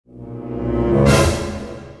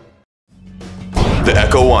The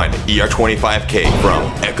Echo1 ER-25K from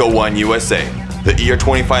Echo1USA. The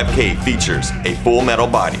ER-25K features a full metal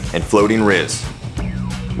body and floating riz.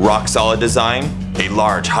 Rock solid design, a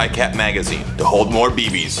large high cap magazine to hold more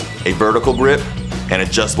BBs, a vertical grip, and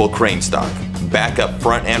adjustable crane stock. Backup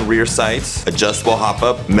front and rear sights, adjustable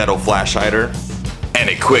hop-up, metal flash hider, and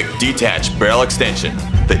a quick detached barrel extension.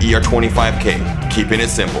 The ER-25K, keeping it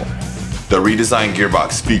simple. The redesigned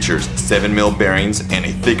gearbox features 7mm bearings and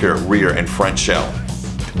a thicker rear and front shell.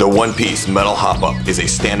 The one-piece metal hop-up is a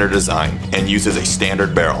standard design and uses a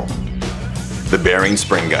standard barrel. The bearing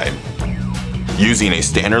spring guide. Using a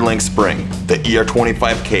standard length spring, the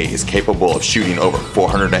ER-25K is capable of shooting over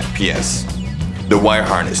 400 FPS. The wire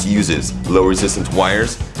harness uses low resistance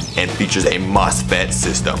wires and features a MOSFET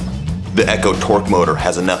system. The Echo torque motor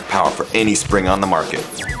has enough power for any spring on the market.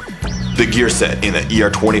 The gear set in the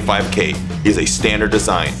ER-25K is a standard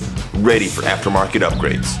design, ready for aftermarket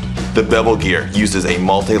upgrades. The bevel gear uses a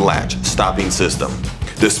multi-latch stopping system.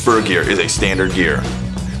 The spur gear is a standard gear.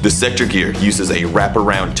 The sector gear uses a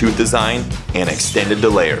wraparound tooth design and extended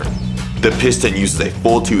delayer. The piston uses a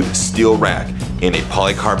full tooth steel rack in a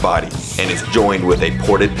polycarb body and is joined with a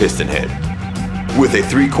ported piston head. With a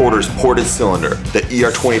 3/4 ported cylinder, the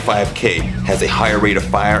ER-25K has a higher rate of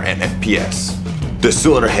fire and FPS. The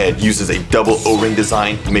cylinder head uses a double O-ring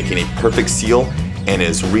design, making a perfect seal, and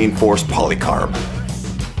is reinforced polycarb.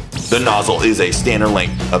 The nozzle is a standard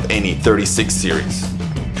length of any 36 series.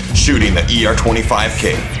 Shooting the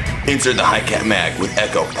ER-25K, insert the high cap mag with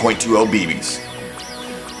Echo .20 BBs.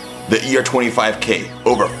 The ER-25K,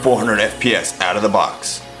 over 400 FPS out of the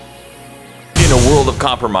box. In a world of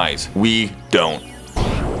compromise, we don't.